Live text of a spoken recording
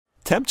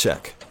temp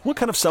check. What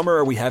kind of summer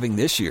are we having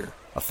this year?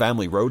 A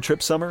family road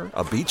trip summer?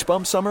 A beach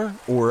bum summer?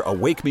 Or a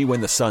wake me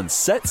when the sun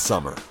sets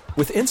summer?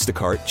 With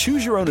Instacart,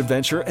 choose your own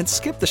adventure and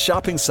skip the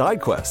shopping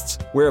side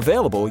quests. Where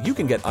available, you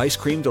can get ice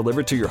cream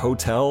delivered to your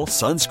hotel,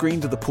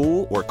 sunscreen to the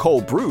pool, or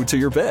cold brew to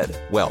your bed.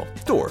 Well,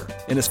 door.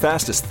 In as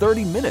fast as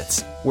 30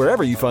 minutes.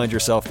 Wherever you find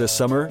yourself this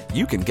summer,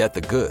 you can get the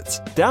goods.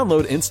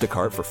 Download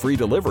Instacart for free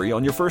delivery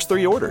on your first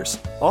 3 orders.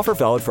 Offer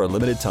valid for a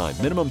limited time.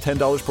 Minimum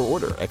 $10 per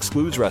order.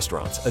 Excludes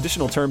restaurants.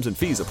 Additional terms and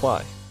fees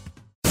apply.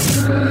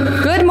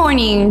 Good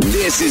morning.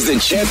 This is the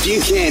Chet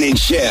Buchanan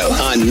Show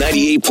on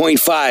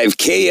 98.5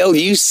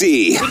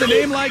 KLUC. With a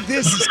name like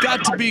this, it's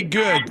got to be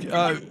good.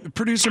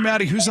 Producer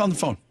Maddie, who's on the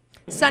phone?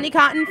 Sunnie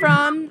Cotton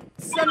from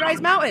Sunrise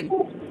Mountain.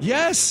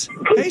 Yes.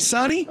 Hey,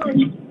 Sunnie.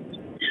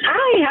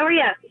 Hi, how are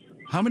you?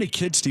 How many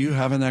kids do you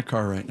have in that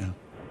car right now?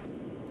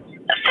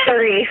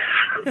 3.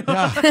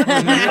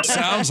 Yeah, it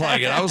sounds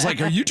like it. I was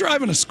like, are you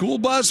driving a school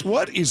bus?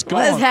 What is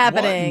going on? What is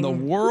happening? What in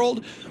the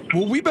world?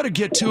 Well, we better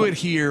get to it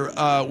here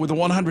with a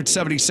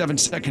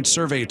 177-second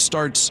survey. It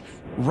starts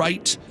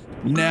right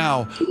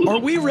now. Are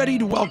we ready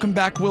to welcome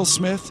back Will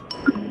Smith?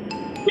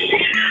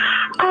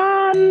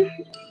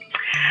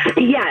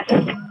 Yes.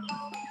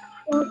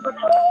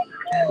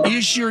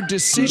 Is your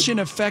decision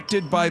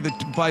affected by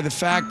the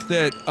fact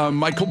that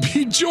Michael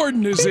B.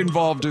 Jordan is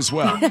involved as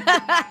well?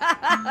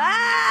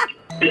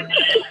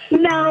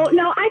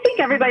 No, I think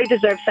everybody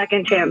deserves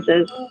second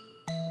chances.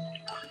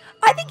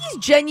 I think he's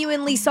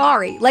genuinely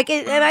sorry. Like,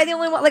 am I the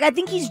only one? Like, I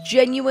think he's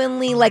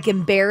genuinely, like,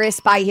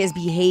 embarrassed by his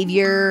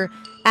behavior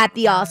at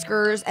the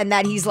Oscars, and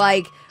that he's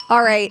like,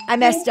 all right, I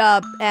messed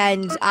up,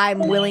 and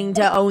I'm willing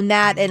to own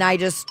that, and I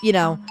just,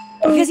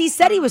 because he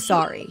said he was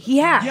sorry. He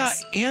has. Yeah,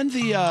 and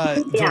the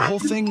whole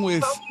thing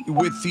with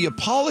the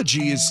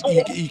apology is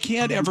you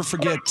can't ever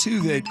forget, too,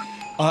 that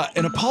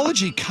an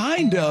apology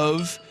kind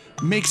of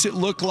makes it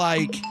look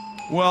like,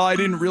 well, I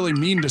didn't really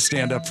mean to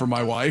stand up for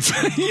my wife.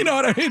 You know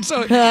what I mean?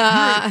 So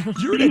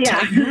you're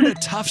in a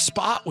tough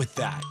spot with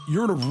that.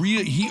 You're in a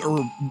real,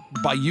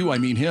 by you, I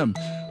mean him.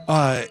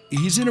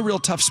 He's in a real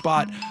tough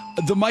spot.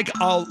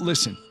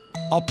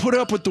 I'll put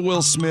up with the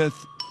Will Smith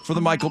for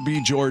the Michael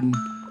B. Jordan.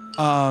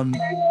 And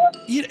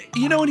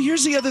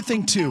here's the other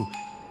thing too.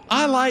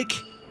 I like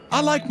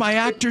my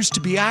actors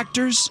to be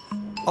actors.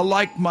 I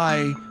like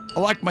my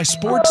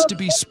sports to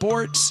be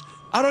sports.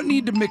 I don't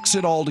need to mix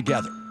it all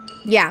together.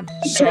 Yeah.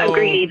 So,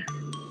 agreed.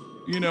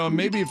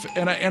 Maybe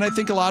and I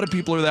think a lot of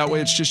people are that way.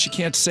 It's just you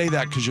can't say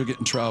that because you'll get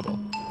in trouble.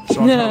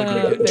 So I'm probably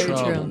going to get in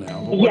trouble now.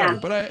 But whatever. Yeah.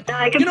 But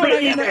I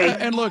completely agree.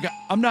 And look,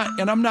 I'm not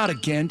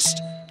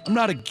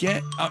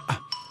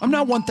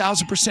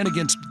 1,000%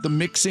 against the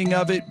mixing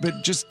of it,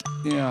 but just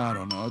I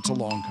don't know. It's a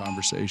long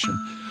conversation.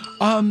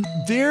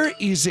 There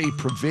is a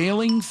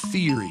prevailing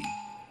theory.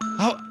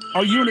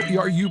 Are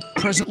you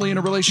presently in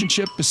a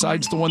relationship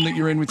besides the one that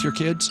you're in with your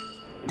kids?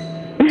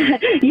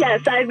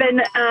 Yes, I've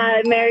been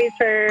married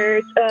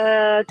for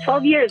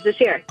 12 years this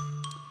year.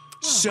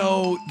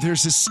 So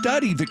there's a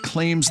study that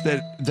claims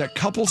that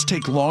couples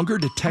take longer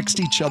to text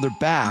each other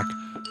back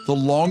the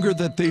longer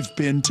that they've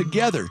been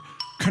together.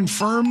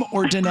 Confirm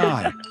or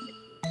deny?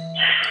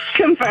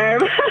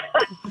 Confirm.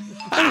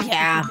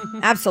 Yeah,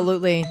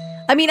 absolutely.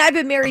 I mean, I've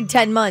been married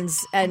 10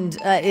 months and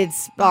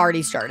it's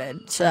already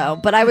started. So,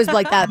 but I was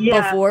like that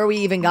before we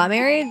even got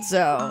married.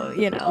 So,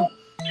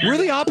 We're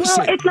the opposite.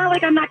 Well, it's not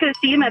like I'm not going to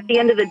see him at the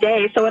end of the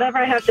day. So whatever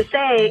I have to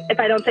say,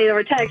 if I don't say it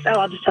over text,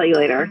 I'll just tell you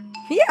later.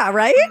 Yeah,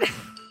 right?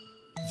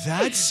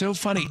 That's so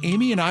funny.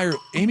 Amy and I are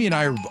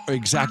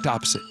exact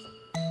opposite.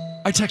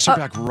 I text her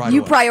back right away.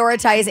 You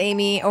prioritize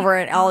Amy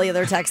over all the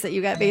other texts that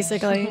you get,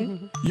 basically.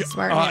 Yeah,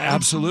 Smart.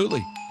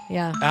 Absolutely.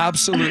 Yeah.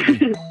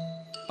 Absolutely.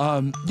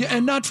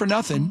 And not for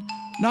nothing.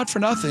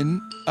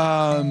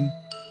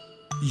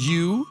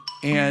 You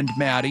and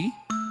Maddie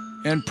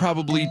and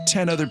probably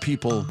 10 other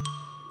people.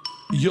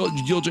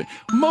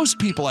 Most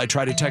people I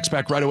try to text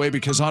back right away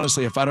because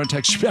honestly, if I don't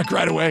text you back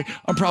right away,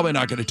 I'm probably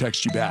not going to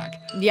text you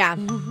back. Yeah,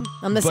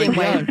 I'm the same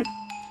way.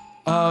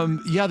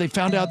 They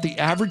found out the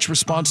average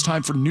response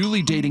time for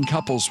newly dating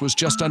couples was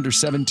just under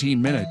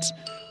 17 minutes.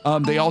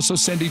 They also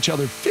send each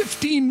other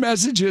 15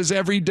 messages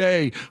every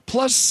day,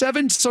 plus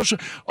 7 social.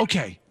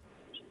 Okay,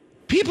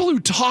 people who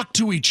talk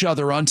to each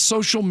other on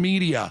social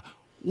media.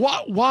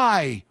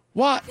 Why?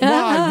 What?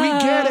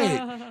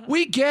 Why?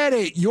 We get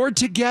it. You're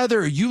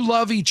together. You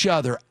love each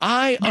other.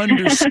 I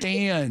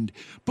understand.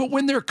 But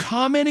when they're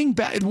commenting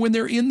back, when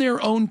they're in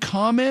their own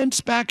comments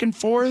back and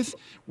forth,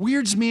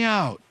 weirds me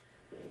out.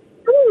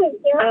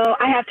 Oh,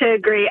 I have to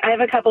agree. I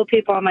have a couple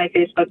people on my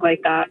Facebook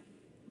like that.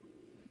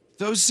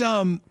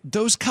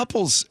 Those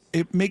couples,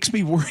 it makes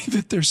me worry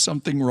that there's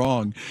something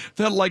wrong.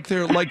 That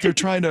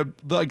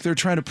they're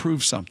trying to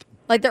prove something.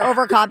 Like they're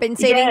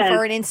overcompensating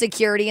for an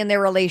insecurity in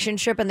their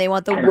relationship and they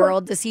want the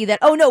world to see that,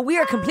 oh no, we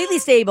are completely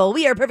stable.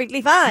 We are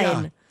perfectly fine.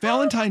 Yeah.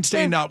 Valentine's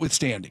Day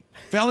notwithstanding.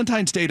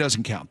 Valentine's Day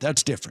doesn't count.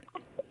 That's different.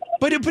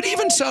 But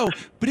even so,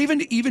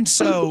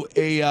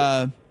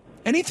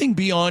 anything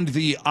beyond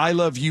the "I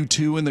love you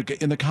too" in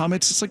the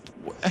comments, it's like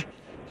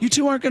you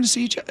two aren't going to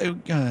see each other.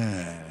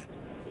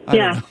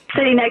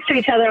 sitting next to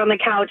each other on the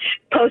couch,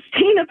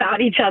 posting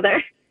about each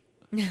other.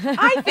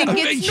 I think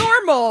it's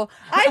normal.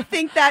 I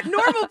think that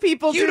normal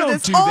people do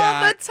this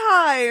all the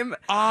time.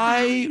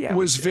 I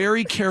was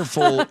very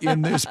careful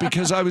in this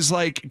because I was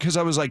like,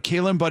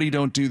 Kayla and Buddy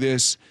don't do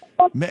this.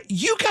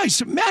 You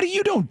guys, Maddie,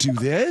 you don't do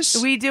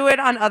this. We do it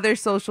on other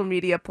social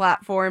media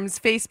platforms.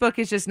 Facebook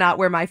is just not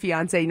where my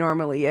fiance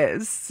normally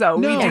is. So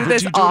we do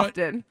this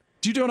often.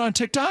 Do you do it on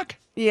TikTok?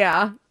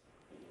 Yeah.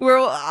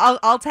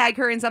 I'll tag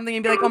her in something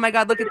and be like, oh my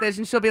God, look at this.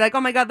 And she'll be like,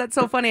 oh my God, that's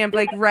so funny. I'm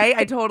like, right?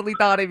 I totally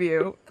thought of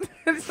you.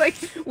 It's like,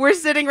 we're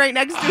sitting right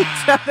next to each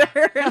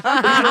other.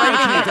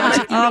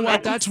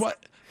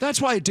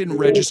 That's why it didn't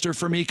register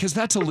for me, because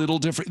that's a little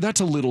different. That's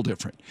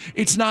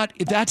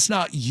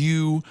not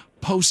you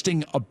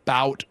posting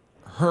about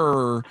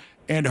her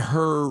and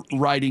her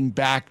writing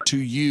back to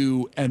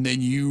you and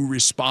then you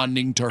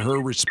responding to her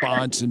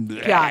response.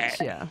 And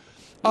gotcha.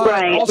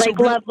 Right, like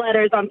love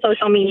letters on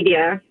social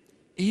media.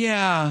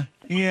 Yeah.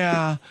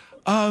 By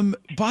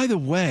the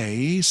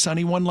way,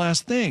 Sunnie, one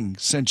last thing.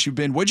 Since you've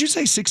been, what'd you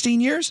say,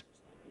 16 years?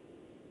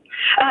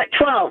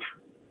 12.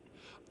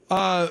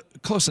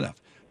 Close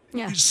enough.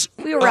 Yeah,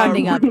 we were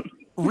rounding up.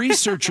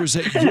 Researchers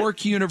at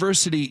York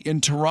University in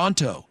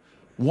Toronto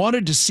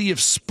wanted to see if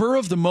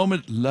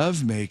spur-of-the-moment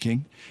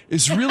lovemaking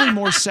is really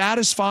more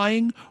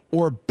satisfying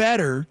or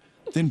better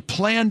than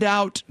planned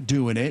out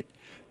doing it.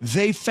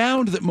 They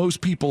found that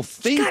most people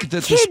think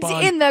that kids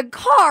in the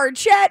car,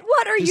 Chet.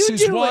 What are you doing?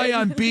 This is why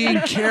I'm being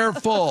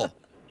careful.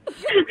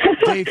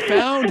 They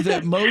found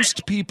that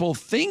most people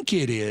think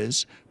it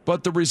is,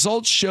 but the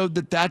results showed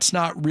that that's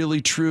not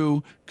really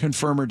true.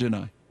 Confirm or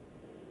deny?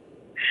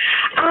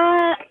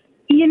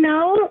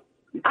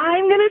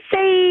 I'm going to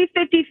say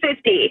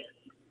 50-50.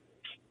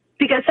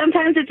 Because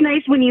sometimes it's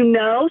nice when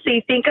so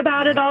you think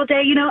about it all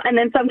day, and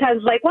then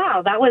sometimes like,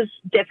 wow, that was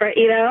different,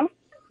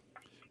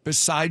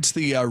 Besides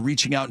the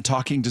reaching out and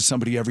talking to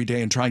somebody every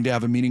day and trying to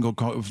have a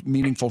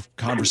meaningful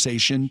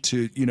conversation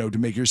to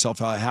make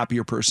yourself a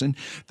happier person,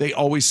 they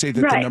always say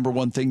that the number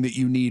one thing that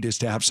you need is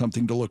to have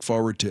something to look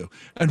forward to.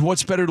 And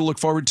what's better to look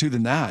forward to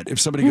than that? If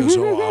somebody goes,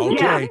 oh,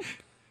 okay,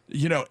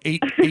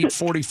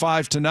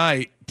 8:45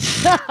 tonight,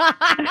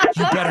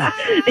 you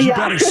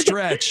better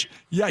stretch.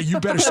 Yeah, you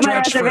better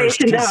stretch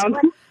first.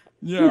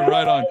 Yeah,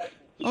 right on.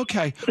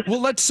 Okay. Well,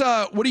 let's.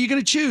 What are you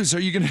going to choose? Are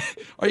you going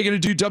to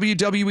do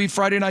WWE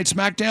Friday Night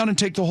Smackdown and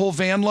take the whole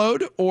van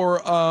load, or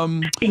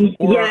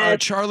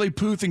Charlie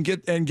Puth and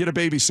get a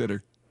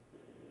babysitter?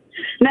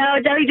 No,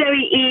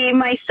 WWE.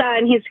 My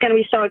son, he's going to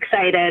be so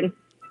excited.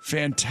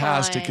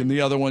 Fantastic. And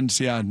the other ones,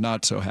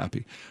 not so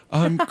happy.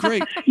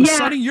 Great.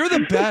 Sunnie, you're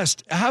the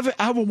best. Have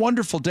a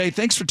wonderful day.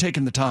 Thanks for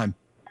taking the time.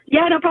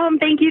 Yeah, no problem.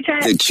 Thank you,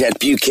 Chet. The Chet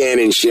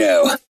Buchanan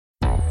Show.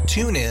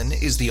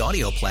 TuneIn is the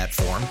audio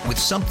platform with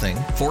something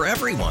for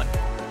everyone.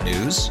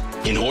 News.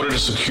 In order to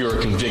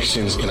secure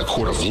convictions in a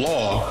court of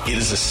law, it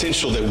is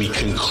essential that we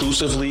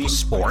conclusively.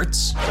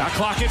 Sports. Shot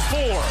clock at 4.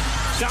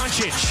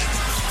 Doncic.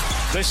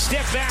 The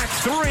step back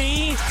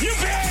 3. You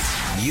bet.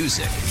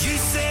 Music. You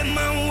set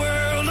my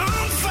world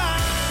on fire.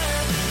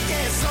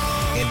 Yes,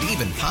 and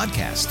even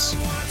podcasts.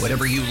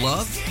 Whatever you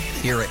love,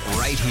 hear it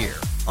right here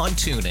on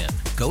TuneIn.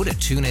 Go to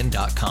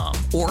TuneIn.com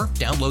or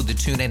download the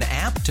TuneIn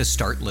app to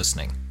start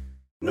listening.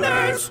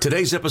 Nerds.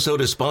 Today's episode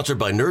is sponsored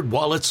by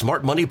NerdWallet's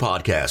Smart Money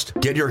Podcast.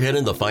 Get your head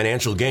in the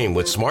financial game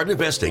with smart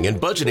investing and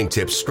budgeting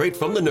tips straight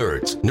from the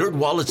nerds.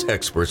 NerdWallet's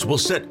experts will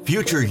set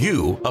future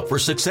you up for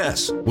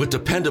success with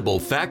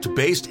dependable,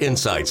 fact-based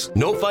insights.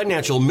 No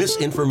financial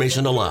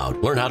misinformation allowed.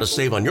 Learn how to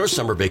save on your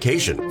summer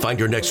vacation, find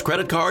your next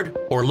credit card,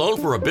 or loan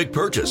for a big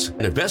purchase,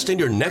 and invest in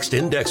your next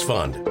index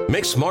fund.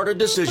 Make smarter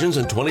decisions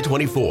in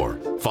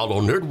 2024.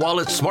 Follow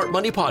NerdWallet's Smart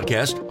Money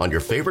Podcast on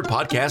your favorite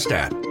podcast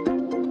app.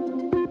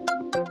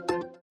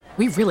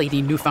 We really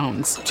need new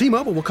phones.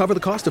 T-Mobile will cover the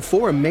cost of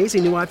 4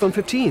 amazing new iPhone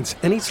 15s,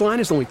 and each line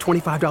is only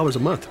 $25 a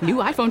month. New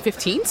iPhone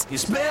 15s?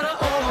 It's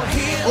better over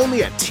here.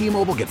 Only at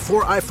T-Mobile, get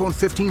 4 iPhone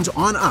 15s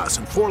on us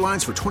and 4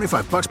 lines for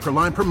 $25 per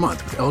line per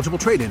month with eligible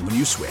trade-in when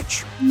you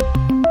switch.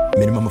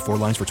 Minimum of 4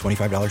 lines for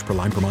 $25 per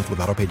line per month with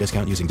autopay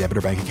discount using debit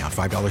or bank account.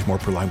 $5 more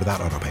per line without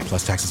autopay,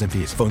 plus taxes and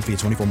fees. Phone fee at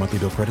 24 monthly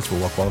bill credits for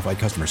well-qualified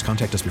customers.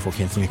 Contact us before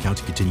canceling account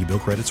to continue bill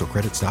credits or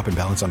credit stop and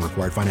balance on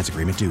required finance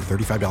agreement due.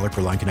 $35 per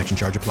line connection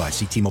charge applies.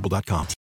 See T-Mobile.com.